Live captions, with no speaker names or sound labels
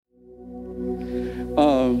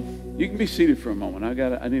You can be seated for a moment.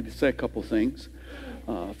 I need to say a couple things.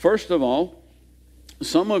 First of all,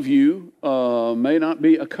 some of you may not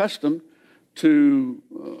be accustomed to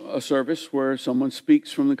a service where someone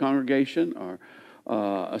speaks from the congregation, or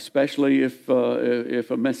especially if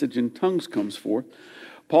a message in tongues comes forth.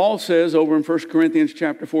 Paul says over in 1 Corinthians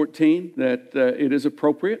chapter 14 that it is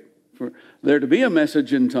appropriate for there to be a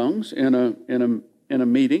message in tongues in a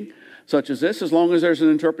meeting such as this, as long as there's an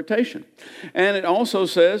interpretation. And it also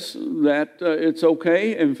says that it's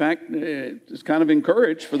okay. In fact, it's kind of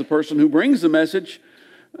encouraged for the person who brings the message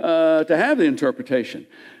to have the interpretation.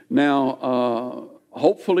 Now,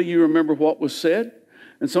 hopefully you remember what was said.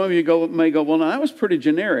 And some of you may go, well, no, that was pretty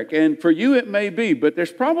generic. And for you it may be, but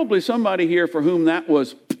there's probably somebody here for whom that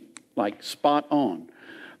was like spot on.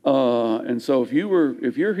 And so if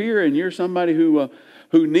you're here and you're somebody who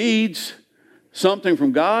needs something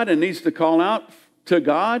from God and needs to call out to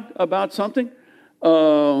God about something,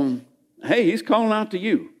 hey, He's calling out to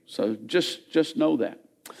you. So just know that.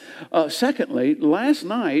 Secondly, last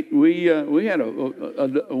night we had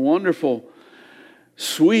a wonderful,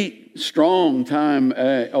 sweet, strong time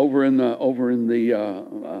over in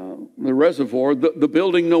the reservoir, the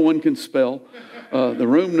building no one can spell, the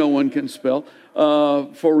room no one can spell,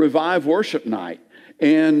 for Revive Worship Night.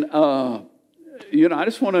 And I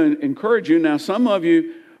just want to encourage you. Now, some of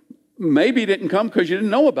you maybe didn't come because you didn't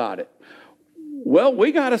know about it. Well,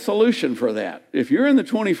 we got a solution for that. If you're in the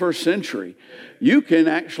 21st century, you can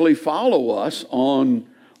actually follow us on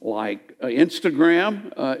like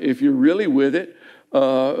Instagram, if you're really with it,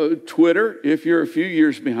 Twitter, if you're a few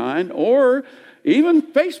years behind, or even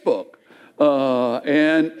Facebook.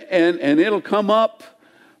 And it'll come up.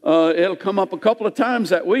 It'll come up a couple of times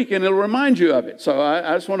that week, and it'll remind you of it. So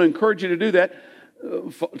I just want to encourage you to do that,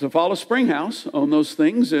 to follow Springhouse on those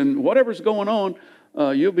things, and whatever's going on,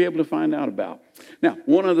 you'll be able to find out about. Now,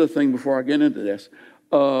 one other thing before I get into this.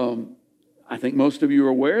 I think most of you are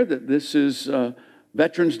aware that this is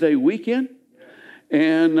Veterans Day weekend.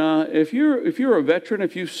 And if you're a veteran,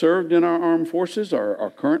 if you've served in our armed forces or are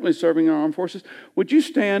currently serving in our armed forces, would you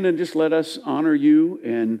stand and just let us honor you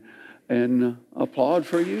and applaud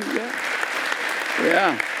for you?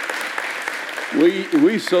 Yeah.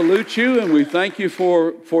 We salute you and we thank you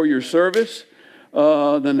for your service.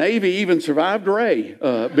 The Navy even survived Ray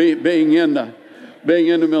being in the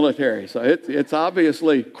military. So it's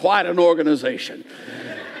obviously quite an organization.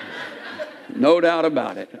 No doubt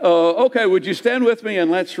about it. Okay, would you stand with me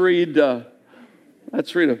and let's read a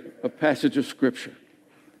passage of Scripture.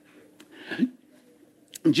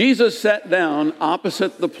 Jesus sat down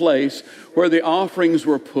opposite the place where the offerings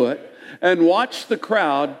were put and watched the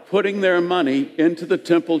crowd putting their money into the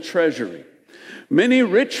temple treasury. Many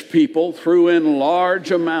rich people threw in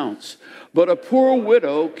large amounts, but a poor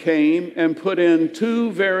widow came and put in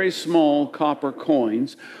 2 very small copper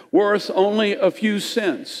coins worth only a few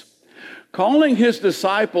cents. Calling his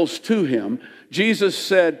disciples to him, Jesus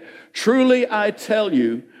said, "Truly I tell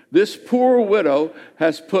you, this poor widow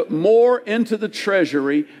has put more into the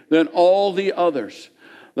treasury than all the others.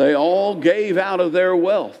 They all gave out of their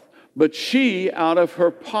wealth, but she, out of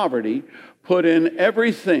her poverty, put in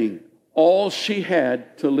everything, all she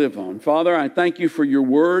had to live on." Father, I thank you for your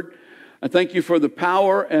word. I thank you for the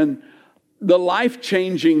power and the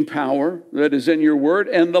life-changing power that is in your word,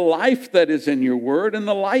 and the life that is in your word, and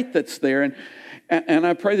the light that's there. And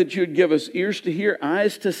I pray that you would give us ears to hear,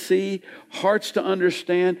 eyes to see, hearts to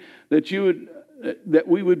understand, that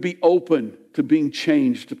we would be open to being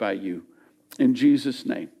changed by you. In Jesus'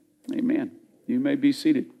 name, amen. You may be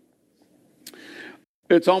seated.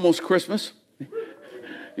 It's almost Christmas.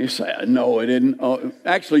 You say, no, it isn't. Oh,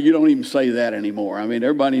 actually, you don't even say that anymore. I mean,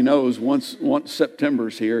 everybody knows once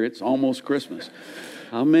September's here, it's almost Christmas.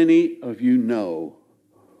 How many of you know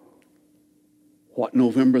what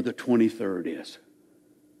November the 23rd is?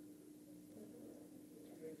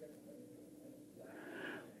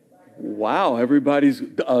 Wow, everybody's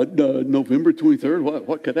November 23rd.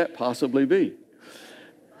 What could that possibly be?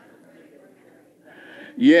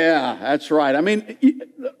 Yeah, that's right. I mean,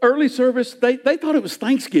 the early service, they thought it was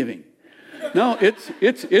Thanksgiving. No,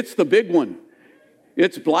 it's the big one.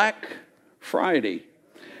 It's Black Friday.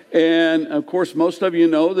 And, of course, most of you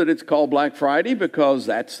know that it's called Black Friday because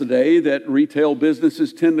that's the day that retail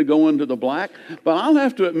businesses tend to go into the black. But I'll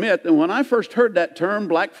have to admit that when I first heard that term,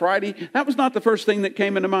 Black Friday, that was not the first thing that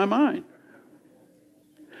came into my mind.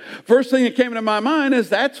 First thing that came into my mind is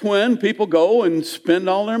that's when people go and spend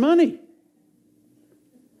all their money.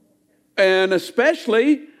 And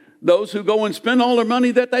especially those who go and spend all their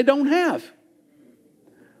money that they don't have.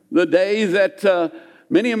 The day that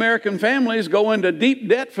Many American families go into deep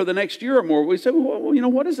debt for the next year or more. We say, well,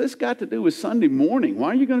 what has this got to do with Sunday morning? Why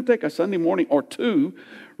are you going to take a Sunday morning or two,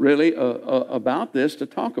 really, about this to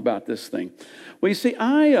talk about this thing? Well, you see,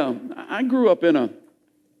 I grew up in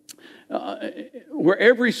where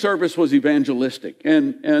every service was evangelistic,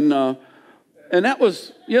 and that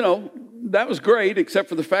was, that was great, except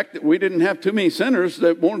for the fact that we didn't have too many sinners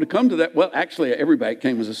that wanted to come to that. Well, actually, everybody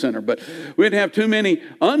came as a sinner, but we didn't have too many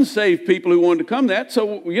unsaved people who wanted to come to that.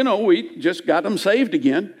 So, we just got them saved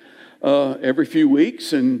again every few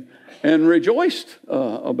weeks and rejoiced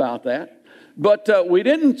about that. But we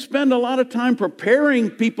didn't spend a lot of time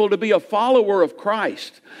preparing people to be a follower of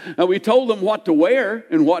Christ. We told them what to wear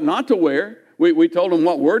and what not to wear. We told them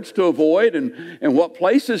what words to avoid and what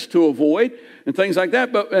places to avoid and things like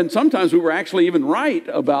that. And sometimes we were actually even right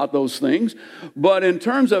about those things. But in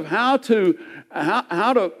terms of how to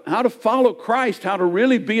follow Christ, how to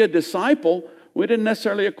really be a disciple, we didn't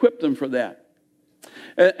necessarily equip them for that.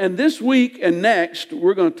 And this week and next,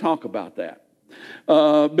 we're going to talk about that.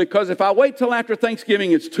 Because if I wait till after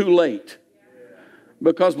Thanksgiving, it's too late.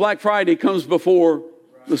 Because Black Friday comes before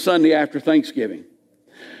the Sunday after Thanksgiving.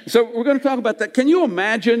 So we're going to talk about that. Can you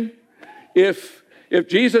imagine if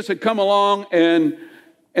Jesus had come along and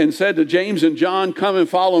said to James and John, come and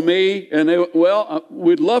follow me? And they,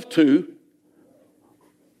 we'd love to.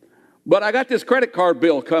 But I got this credit card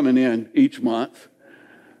bill coming in each month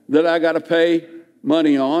that I got to pay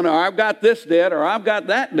money on, or I've got this debt, or I've got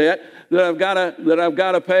that debt that I've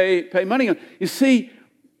got to pay money on. You see,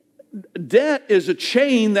 debt is a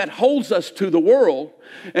chain that holds us to the world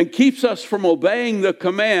and keeps us from obeying the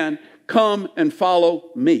command, come and follow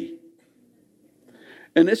me.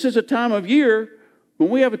 And this is a time of year when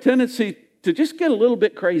we have a tendency to just get a little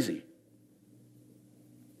bit crazy.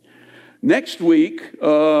 Next week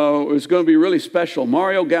is going to be really special.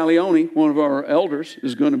 Mario Gaglione, one of our elders,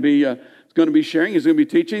 is going to be sharing. He's going to be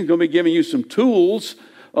teaching. He's going to be giving you some tools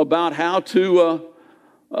about how to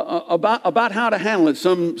about how to handle it.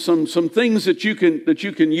 Some things that you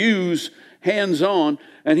can use hands-on,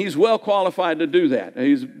 and he's well qualified to do that.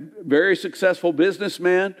 He's a very successful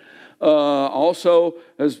businessman. Also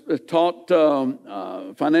has taught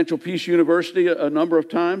Financial Peace University a number of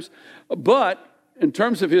times. But in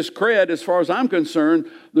terms of his cred, as far as I'm concerned,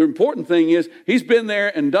 the important thing is he's been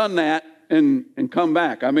there and done that and come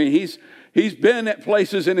back. I mean, he's been at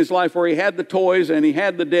places in his life where he had the toys and he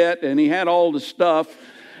had the debt and he had all the stuff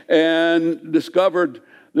and discovered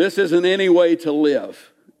this isn't any way to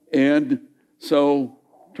live. And so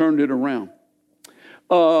turned it around.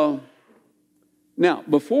 Now,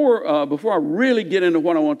 before I really get into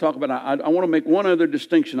what I want to talk about, I want to make one other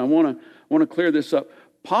distinction. I want to clear this up.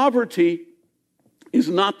 Poverty is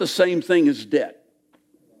not the same thing as debt.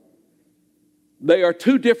 They are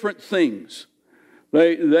two different things.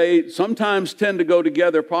 They sometimes tend to go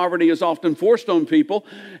together. Poverty is often forced on people,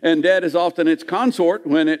 and debt is often its consort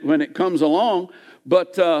when it comes along.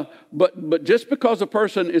 But just because a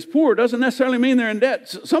person is poor doesn't necessarily mean they're in debt.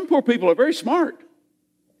 Some poor people are very smart.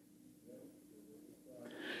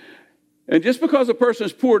 And just because a person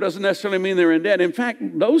is poor doesn't necessarily mean they're in debt. In fact,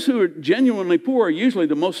 those who are genuinely poor are usually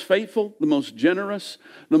the most faithful, the most generous,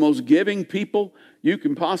 the most giving people you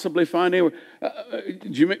can possibly find anywhere.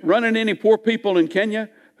 Did you run into any poor people in Kenya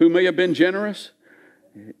who may have been generous?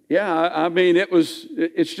 Yeah, I mean,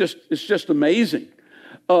 it's just amazing.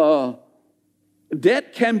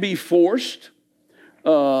 Debt can be forced,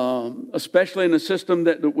 especially in the system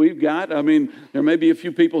that we've got. I mean, there may be a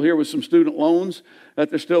few people here with some student loans that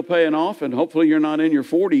they're still paying off, and hopefully you're not in your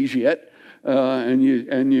 40s yet, and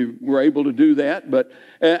you were able to do that. But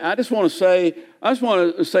I just want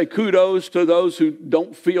to say kudos to those who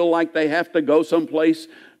don't feel like they have to go someplace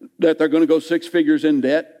that they're going to go 6 figures in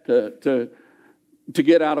debt to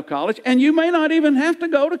get out of college. And you may not even have to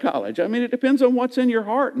go to college. I mean, it depends on what's in your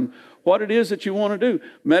heart and what it is that you want to do.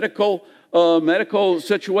 Medical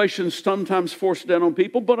situations sometimes force debt on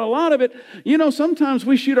people, but a lot of it, sometimes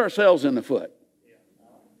we shoot ourselves in the foot.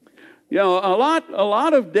 A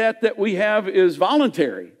lot of debt that we have is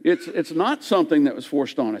voluntary. It's not something that was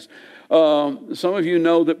forced on us. Some of you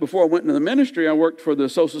know that before I went into the ministry, I worked for the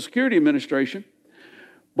Social Security Administration.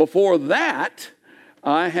 Before that,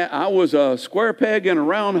 I was a square peg in a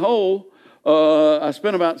round hole. I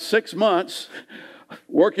spent about 6 months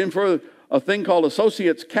working for a thing called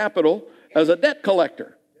Associates Capital as a debt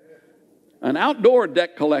collector, an outdoor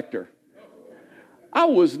debt collector. I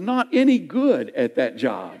was not any good at that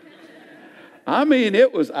job. I mean,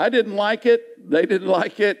 I didn't like it. They didn't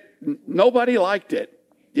like it. Nobody liked it.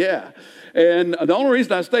 Yeah. And the only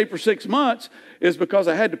reason I stayed for 6 months is because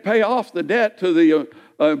I had to pay off the debt to the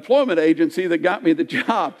employment agency that got me the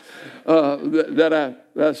job that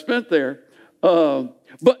I spent there.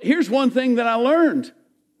 But here's one thing that I learned.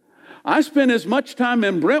 I spent as much time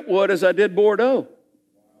in Brentwood as I did Bordeaux,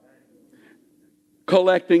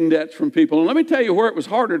 collecting debts from people. And let me tell you where it was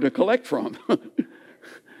harder to collect from.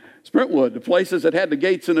 It's Brentwood, the places that had the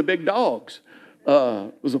gates and the big dogs,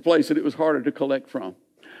 was a place that it was harder to collect from.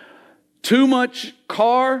 Too much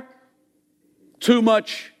car, too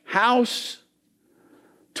much house,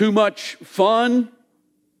 too much fun,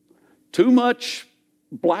 too much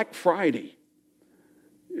Black Friday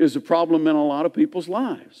is a problem in a lot of people's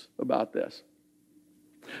lives about this.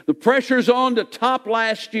 The pressure's on to top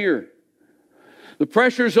last year. The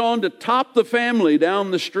pressure's on to top the family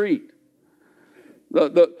down the street.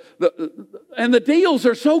 And the deals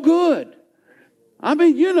are so good. I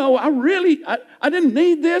mean, you know, I didn't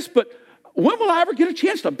need this, but when will I ever get a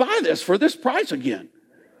chance to buy this for this price again?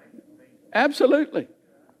 Absolutely.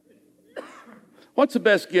 What's the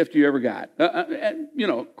best gift you ever got? You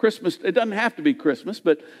know, Christmas, it doesn't have to be Christmas,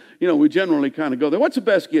 but, you know, we generally kind of go there. What's the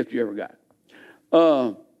best gift you ever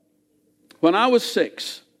got? When I was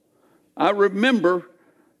 6, I remember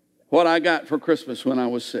what I got for Christmas when I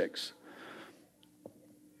was 6.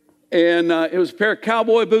 And it was a pair of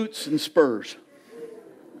cowboy boots and spurs.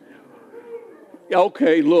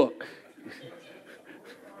 Okay, look.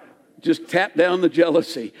 Just tap down the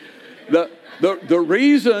jealousy. The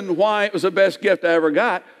reason why it was the best gift I ever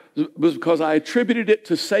got was because I attributed it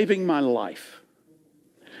to saving my life.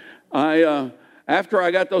 After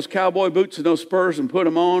I got those cowboy boots and those spurs and put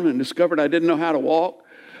them on and discovered I didn't know how to walk,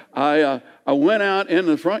 I went out in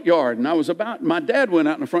the front yard, and my dad went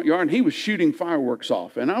out in the front yard and he was shooting fireworks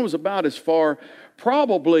off, and I was about as far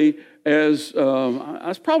probably as I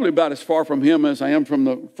was probably about as far from him as I am from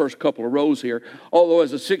the first couple of rows here. Although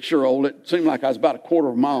as a 6-year-old, it seemed like I was about a quarter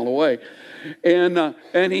of a mile away. And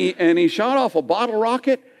he shot off a bottle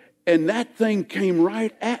rocket, and that thing came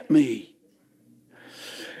right at me.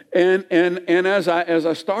 And as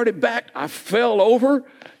I started back, I fell over,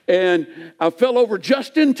 and I fell over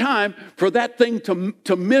just in time for that thing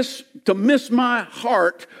to miss my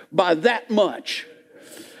heart by that much.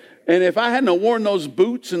 And if I hadn't worn those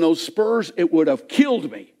boots and those spurs, it would have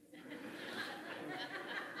killed me.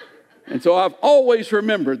 And so I've always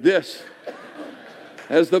remembered this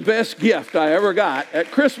as the best gift I ever got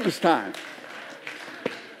at Christmas time.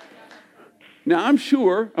 Now, I'm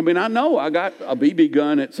sure, I know I got a BB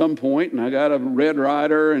gun at some point, and I got a Red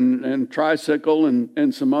Ryder and tricycle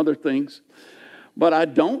and some other things. But I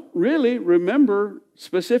don't really remember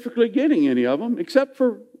specifically getting any of them, except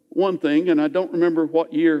for one thing, and I don't remember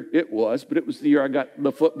what year it was, but it was the year I got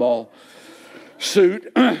the football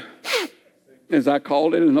suit, as I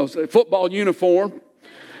called it, and those football uniform,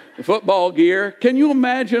 the football gear. Can you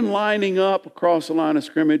imagine lining up across the line of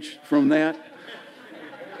scrimmage from that?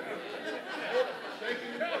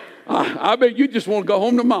 I bet you just want to go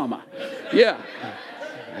home to mama. Yeah,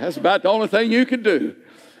 that's about the only thing you can do.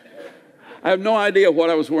 I have no idea what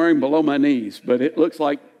I was wearing below my knees, but it looks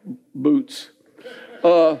like boots.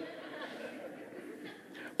 But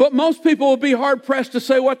most people would be hard-pressed to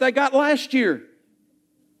say what they got last year.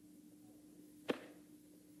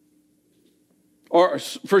 Or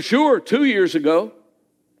for sure, 2 years ago.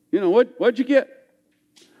 You know, what'd you get?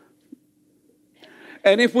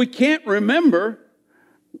 And if we can't remember,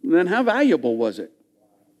 then how valuable was it?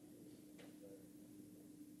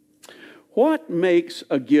 What makes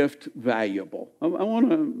a gift valuable? I want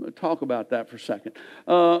to talk about that for a second.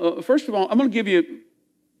 First of all, I'm going to give you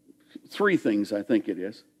 3 things, I think it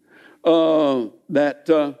is,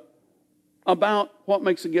 about what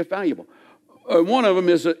makes a gift valuable. One of them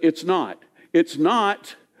is it's not. It's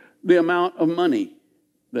not the amount of money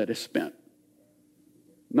that is spent.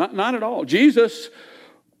 Not at all. Jesus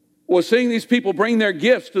was seeing these people bring their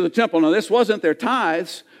gifts to the temple. Now, this wasn't their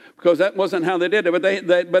tithes, because that wasn't how they did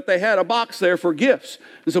it, but they had a box there for gifts.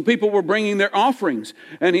 And so people were bringing their offerings.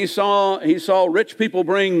 And he saw rich people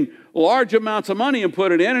bring large amounts of money and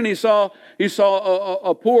put it in. And he saw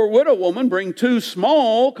a poor widow woman bring 2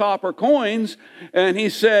 small copper coins. And he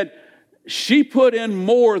said, she put in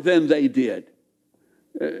more than they did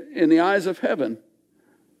in the eyes of heaven.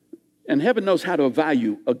 And heaven knows how to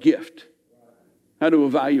value a gift, how to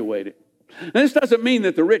evaluate it. And this doesn't mean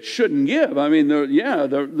that the rich shouldn't give.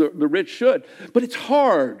 The rich should. But it's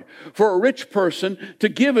hard for a rich person to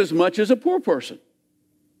give as much as a poor person.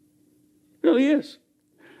 It really is.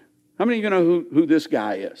 How many of you know who this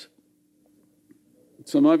guy is?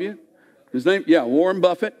 Some of you? His name, Warren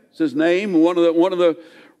Buffett is his name. One of the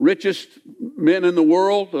richest men in the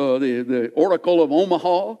world, the Oracle of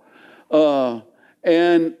Omaha.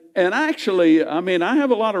 And actually, I mean, I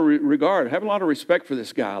have a lot of regard, I have a lot of respect for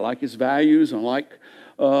this guy. I like his values, I like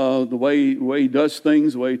the way he does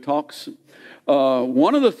things, the way he talks.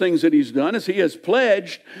 One of the things that he's done is he has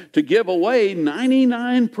pledged to give away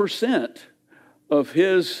 99% of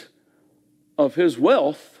his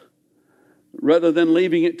wealth rather than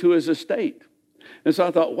leaving it to his estate. And so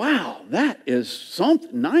I thought, wow, that is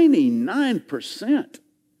something, 99%.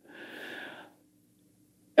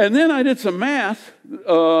 And then I did some math,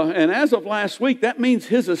 and as of last week, that means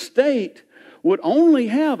his estate would only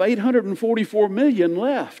have $844 million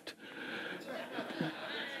left.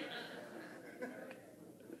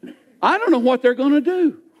 I don't know what they're going to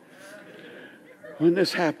do when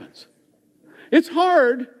this happens. It's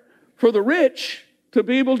hard for the rich to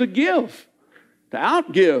be able to give, to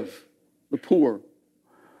outgive the poor.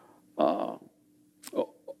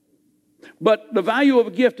 But the value of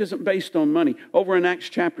a gift isn't based on money. Over in Acts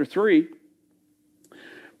chapter 3,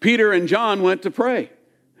 Peter and John went to pray.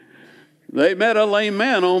 They met a lame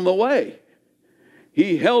man on the way.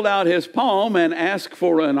 He held out his palm and asked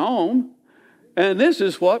for an alms. And this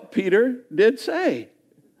is what Peter did say.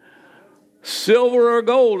 Silver or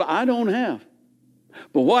gold I don't have.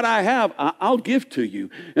 But what I have, I'll give to you.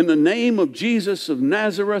 In the name of Jesus of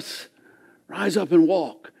Nazareth, rise up and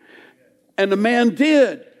walk. And the man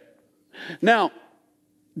did. Now,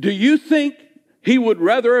 do you think he would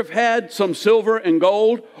rather have had some silver and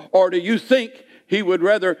gold, or do you think he would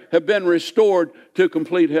rather have been restored to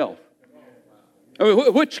complete health? I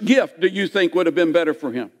mean, which gift do you think would have been better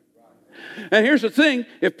for him? And here's the thing,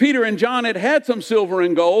 if Peter and John had had some silver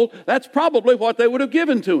and gold, that's probably what they would have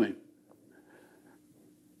given to him.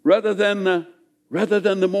 Rather than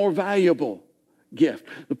the more valuable gift.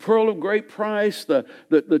 The pearl of great price,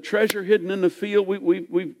 the treasure hidden in the field.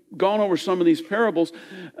 We've gone over some of these parables.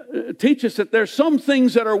 Teach us that there's some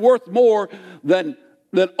things that are worth more than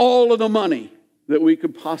all of the money that we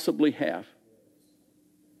could possibly have.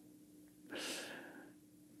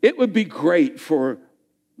 It would be great for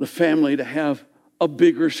the family to have a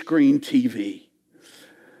bigger screen TV.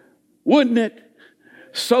 Wouldn't it?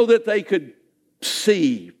 So that they could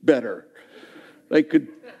see better.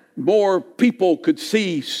 More people could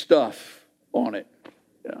see stuff on it.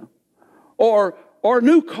 Yeah. Or a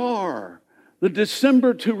new car, the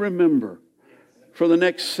December to remember for the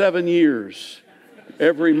next 7 years,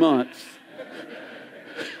 every month.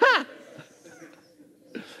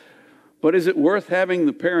 But is it worth having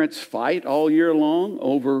the parents fight all year long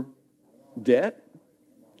over debt?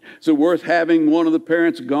 Is it worth having one of the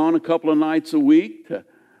parents gone a couple of nights a week to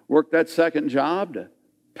work that second job to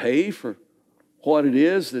pay for what it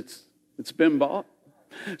is that's been bought?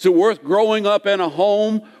 Is it worth growing up in a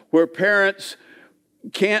home where parents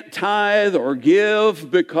can't tithe or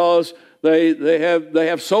give because they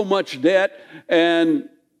have so much debt, and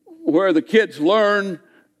where the kids learn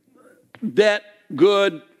debt,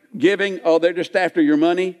 good, giving, oh, they're just after your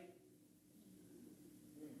money?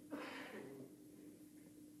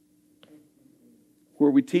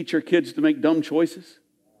 Where we teach our kids to make dumb choices?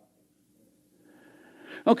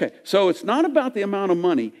 Okay, so it's not about the amount of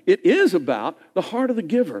money. It is about the heart of the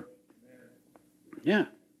giver. Yeah.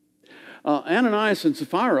 Ananias and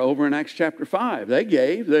Sapphira over in Acts chapter 5, they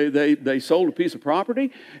gave. They sold a piece of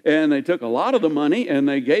property, and they took a lot of the money, and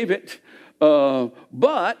they gave it.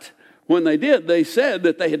 But when they did, they said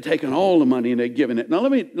that they had taken all the money and they'd given it. Now,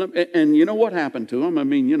 and you know what happened to them? I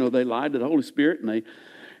mean, they lied to the Holy Spirit,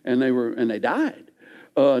 and they died.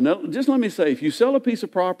 Now, just let me say, if you sell a piece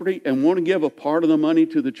of property and want to give a part of the money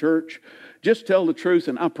to the church, just tell the truth,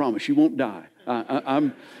 and I promise you won't die.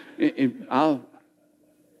 I'll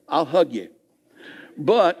hug you.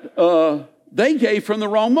 But they gave from the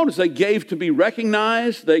wrong motives. They gave to be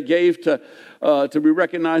recognized. They gave to be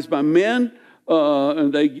recognized by men.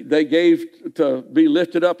 And they gave to be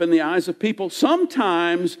lifted up in the eyes of people.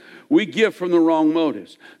 Sometimes we give from the wrong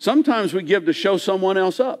motives. Sometimes we give to show someone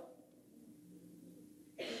else up.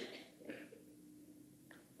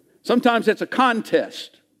 Sometimes it's a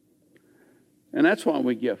contest. And that's why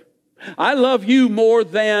we give. I love you more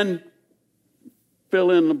than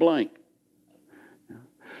fill in the blank.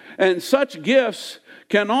 And such gifts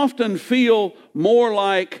can often feel more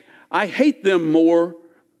like I hate them more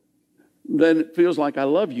than it feels like I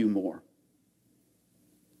love you more.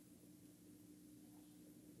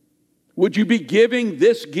 Would you be giving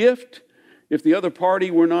this gift if the other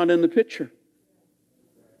party were not in the picture?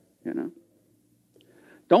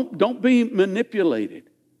 Don't be manipulated.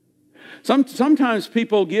 Sometimes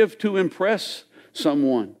people give to impress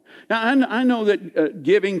someone. Now, I know that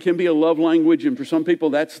giving can be a love language, and for some people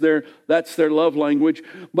that's their love language.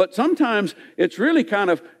 But sometimes it's really kind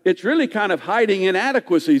of hiding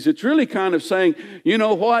inadequacies. It's really kind of saying, you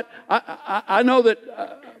know what? I know that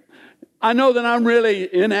I'm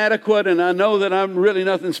really inadequate, and I know that I'm really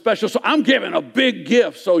nothing special. So I'm giving a big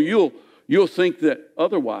gift, so you'll think that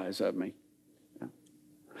otherwise of me.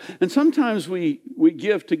 And sometimes we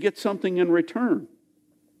give to get something in return.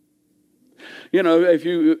 You know, I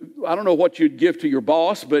don't know what you'd give to your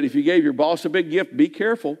boss, but if you gave your boss a big gift, be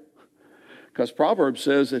careful. Because Proverbs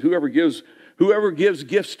says that whoever gives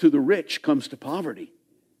gifts to the rich comes to poverty.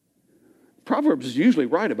 Proverbs is usually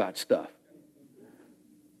right about stuff.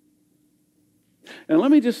 And let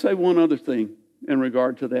me just say one other thing in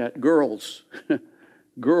regard to that. Girls,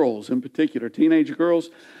 girls in particular, teenage girls,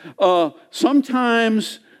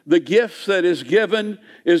 sometimes the gift that is given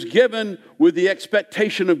with the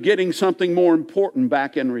expectation of getting something more important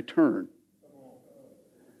back in return.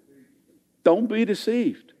 Don't be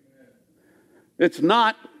deceived. It's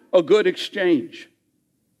not a good exchange.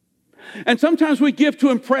 And sometimes we give to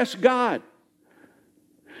impress God.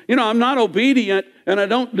 You know, I'm not obedient, and I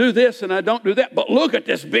don't do this, and I don't do that, but look at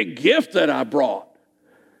this big gift that I brought.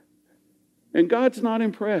 And God's not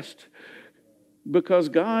impressed, because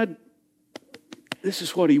God, this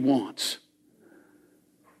is what He wants.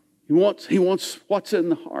 He wants what's in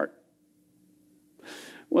the heart.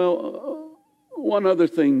 Well, one other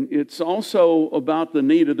thing, it's also about the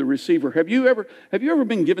need of the receiver. Have you ever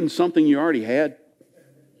been given something you already had?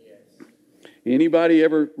 Yes. Anybody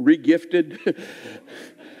ever regifted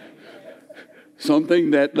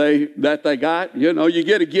something that they got? You know, you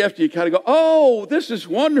get a gift, you kind of go, oh, this is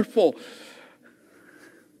wonderful.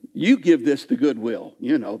 You give this to Goodwill.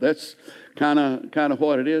 You know, that's kind of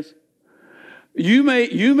what it is. You may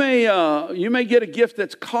get a gift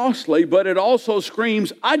that's costly, but it also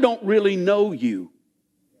screams, I don't really know you.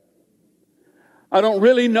 I don't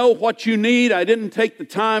really know what you need. I didn't take the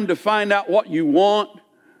time to find out what you want.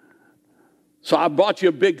 So I bought you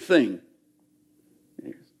a big thing.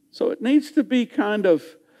 So it needs to be kind of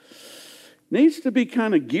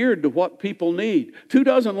geared to what people need. 2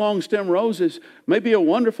 dozen long stem roses may be a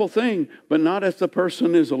wonderful thing, but not if the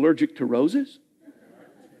person is allergic to roses.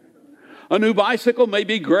 A new bicycle may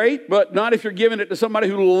be great, but not if you're giving it to somebody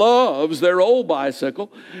who loves their old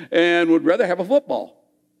bicycle and would rather have a football.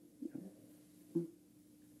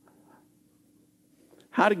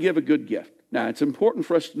 How to give a good gift. Now, it's important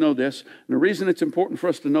for us to know this. And the reason it's important for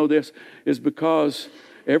us to know this is because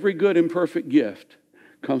every good and perfect gift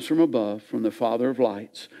comes from above, from the Father of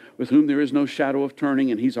lights, with whom there is no shadow of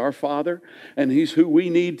turning, and He's our Father, and He's who we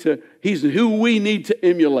need to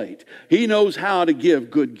emulate. He knows how to give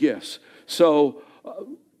good gifts. So,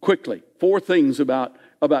 quickly, 4 things about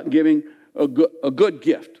giving a good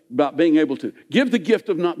gift, about being able to. Give the gift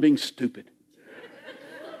of not being stupid.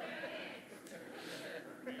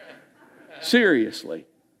 Seriously.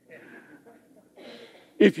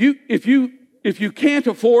 If you can't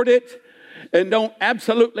afford it and don't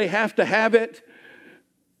absolutely have to have it,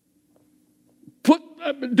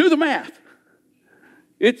 do the math.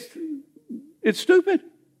 It's stupid.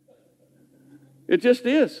 It just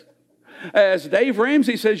is. As Dave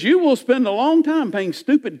Ramsey says, you will spend a long time paying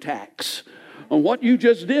stupid tax on what you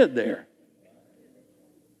just did there.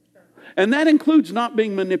 And that includes not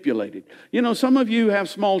being manipulated. You know, some of you have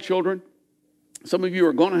small children. Some of you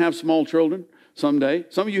are going to have small children someday.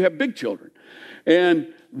 Some of you have big children.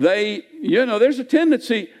 And there's a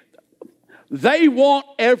tendency, they want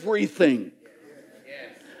everything.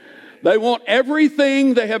 They want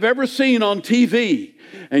everything they have ever seen on TV.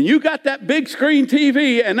 And you got that big screen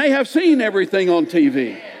TV, and they have seen everything on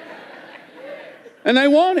TV. And they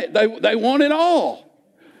want it. They want it all.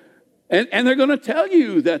 And they're going to tell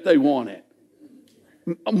you that they want it.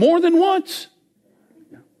 More than once.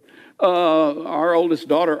 Our oldest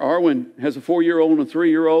daughter, Arwen, has a 4-year-old and a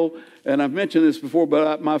 3-year-old. And I've mentioned this before,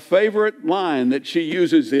 but my favorite line that she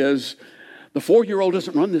uses is, the 4-year-old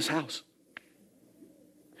doesn't run this house.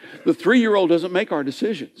 The 3-year-old doesn't make our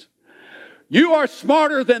decisions. You are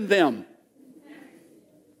smarter than them.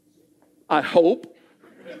 I hope.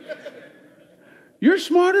 You're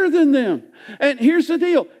smarter than them. And here's the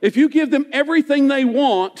deal. If you give them everything they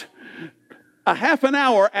want, a half an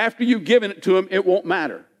hour after you've given it to them, it won't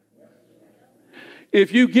matter.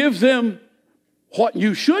 If you give them what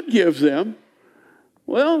you should give them,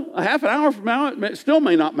 well, a half an hour from now, it still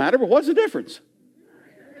may not matter, but what's the difference?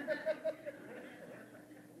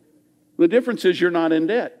 The difference is you're not in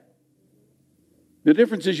debt. The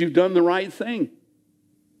difference is you've done the right thing.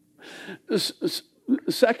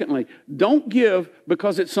 Secondly, don't give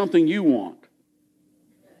because it's something you want.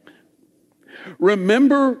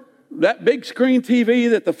 Remember that big screen TV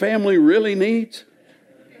that the family really needs?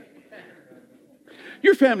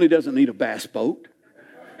 Your family doesn't need a bass boat.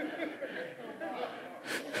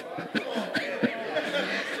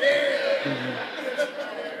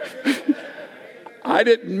 I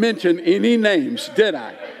didn't mention any names, did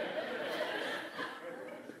I?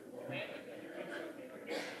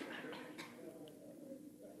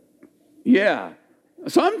 Yeah.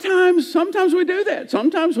 Sometimes we do that.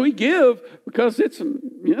 Sometimes we give because it's,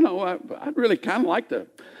 I'd really kind of like to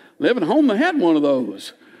live in a home that had one of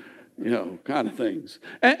those, kind of things.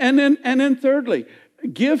 And then thirdly,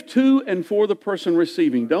 give to and for the person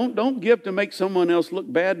receiving. Don't give to make someone else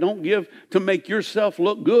look bad. Don't give to make yourself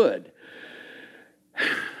look good.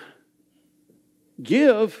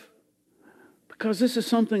 Give because this is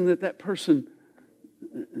something that person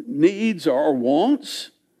needs or wants,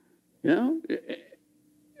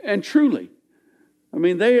 and truly. I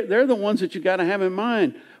mean, they're the ones that you got to have in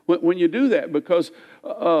mind when you do that, because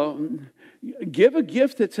give a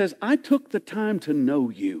gift that says, I took the time to know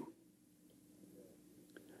you.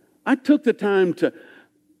 I took the time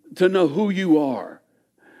to know who you are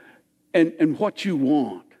and what you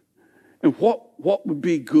want and what would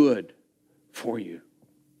be good for you.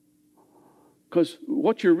 Because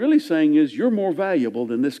what you're really saying is you're more valuable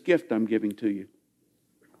than this gift I'm giving to you.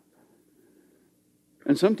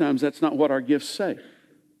 And sometimes that's not what our gifts say.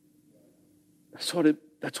 That's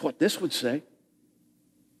what this would say.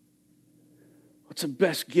 What's the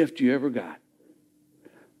best gift you ever got?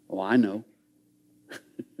 Oh, I know.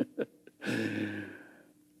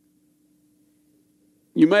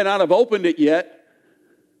 You may not have opened it yet,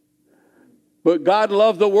 but God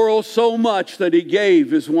loved the world so much that He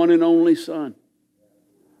gave His one and only Son,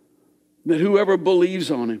 that whoever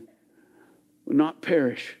believes on Him will not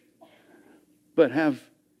perish, but have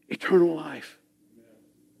eternal life.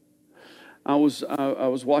 I was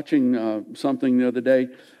watching something the other day.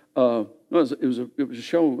 It was a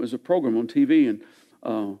show. It was a program on TV,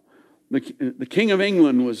 and the King of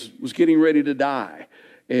England was getting ready to die,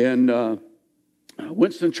 and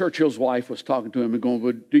Winston Churchill's wife was talking to him and going,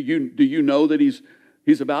 "Well, do you know that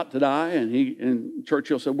he's about to die?" And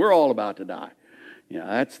Churchill said, "We're all about to die.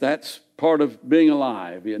 Yeah, that's part of being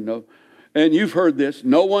alive, And you've heard this: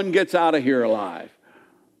 no one gets out of here alive.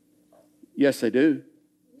 Yes, they do.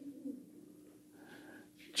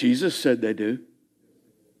 Jesus said they do.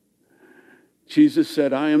 Jesus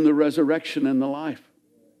said, I am the resurrection and the life.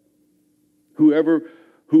 Whoever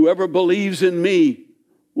believes in me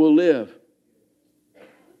will live.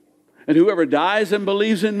 And whoever dies and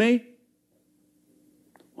believes in me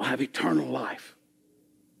will have eternal life."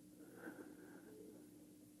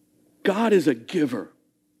 God is a giver.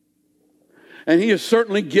 And He has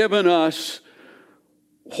certainly given us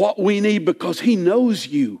what we need because He knows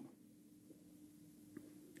you.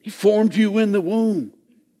 He formed you in the womb.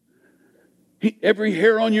 Every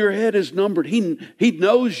hair on your head is numbered. He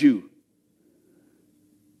knows you.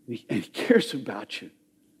 And He cares about you.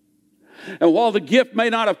 And while the gift may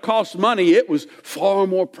not have cost money, it was far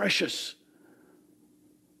more precious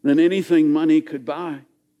than anything money could buy.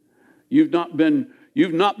 You've not been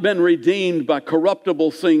redeemed by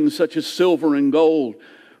corruptible things such as silver and gold,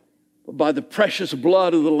 but by the precious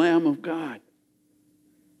blood of the Lamb of God.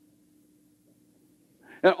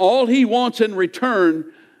 And all He wants in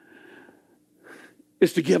return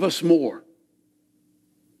is to give us more.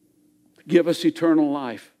 Give us eternal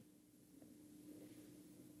life.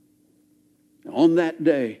 On that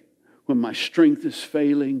day, when my strength is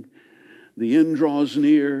failing, the end draws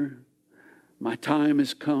near, my time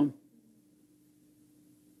has come,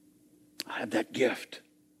 I have that gift.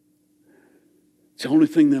 It's the only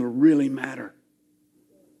thing that'll really matter,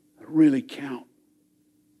 that'll really count.